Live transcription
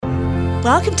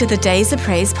Welcome to the Days of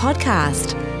Praise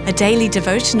podcast, a daily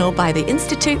devotional by the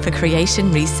Institute for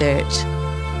Creation Research.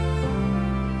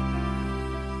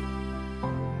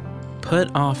 Put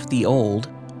off the old,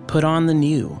 put on the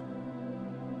new.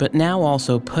 But now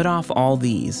also put off all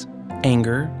these: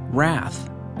 anger, wrath,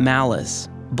 malice,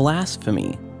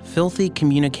 blasphemy, filthy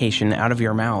communication out of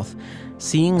your mouth,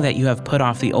 seeing that you have put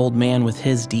off the old man with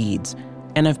his deeds,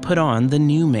 and have put on the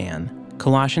new man.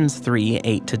 Colossians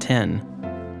 3:8-10.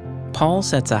 Paul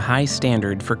sets a high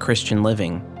standard for Christian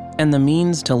living, and the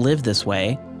means to live this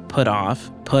way, put off,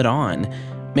 put on,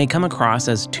 may come across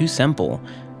as too simple.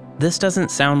 This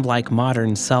doesn't sound like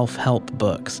modern self-help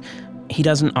books. He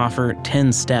doesn't offer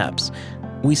 10 steps.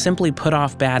 We simply put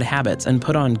off bad habits and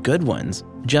put on good ones,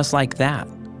 just like that.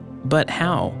 But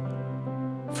how?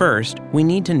 First, we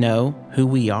need to know who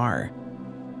we are.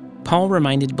 Paul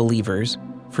reminded believers,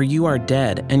 "For you are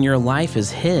dead, and your life is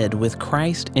hid with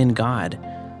Christ in God."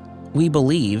 We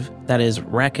believe, that is,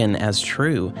 reckon as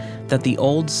true, that the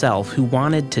old self who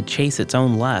wanted to chase its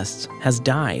own lusts has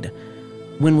died.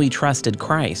 When we trusted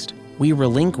Christ, we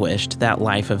relinquished that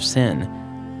life of sin.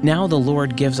 Now the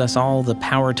Lord gives us all the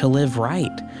power to live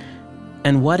right.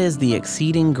 And what is the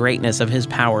exceeding greatness of his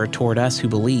power toward us who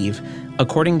believe,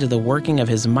 according to the working of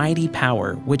his mighty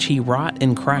power, which he wrought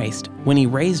in Christ when he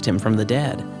raised him from the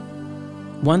dead?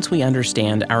 Once we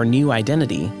understand our new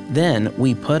identity, then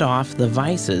we put off the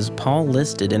vices Paul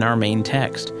listed in our main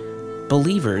text.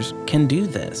 Believers can do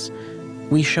this.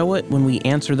 We show it when we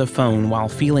answer the phone while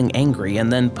feeling angry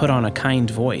and then put on a kind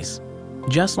voice.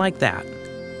 Just like that.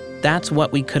 That's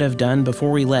what we could have done before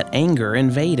we let anger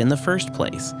invade in the first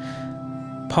place.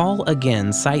 Paul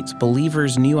again cites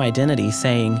believers' new identity,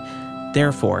 saying,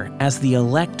 "Therefore, as the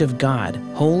elect of God,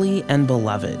 holy and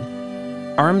beloved."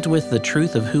 Armed with the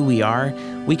truth of who we are,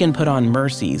 we can put on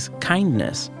mercies,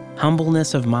 kindness,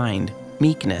 humbleness of mind,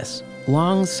 meekness,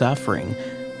 long-suffering,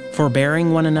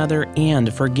 forbearing one another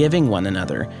and forgiving one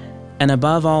another. And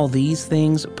above all these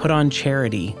things, put on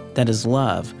charity, that is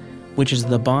love, which is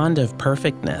the bond of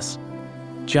perfectness.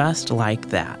 Just like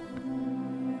that.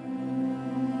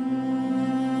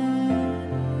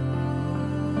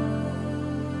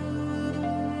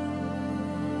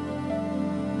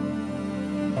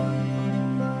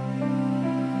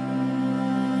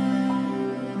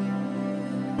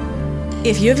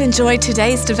 If you've enjoyed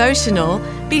today's devotional,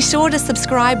 be sure to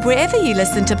subscribe wherever you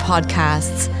listen to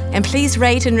podcasts, and please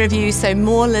rate and review so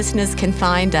more listeners can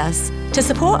find us. To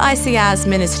support ICR's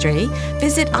ministry,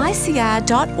 visit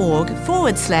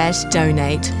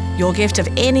icr.org/donate. Your gift of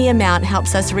any amount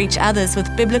helps us reach others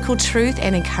with biblical truth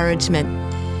and encouragement.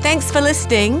 Thanks for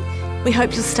listening. We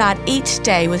hope you'll start each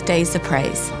day with Days of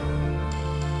Praise.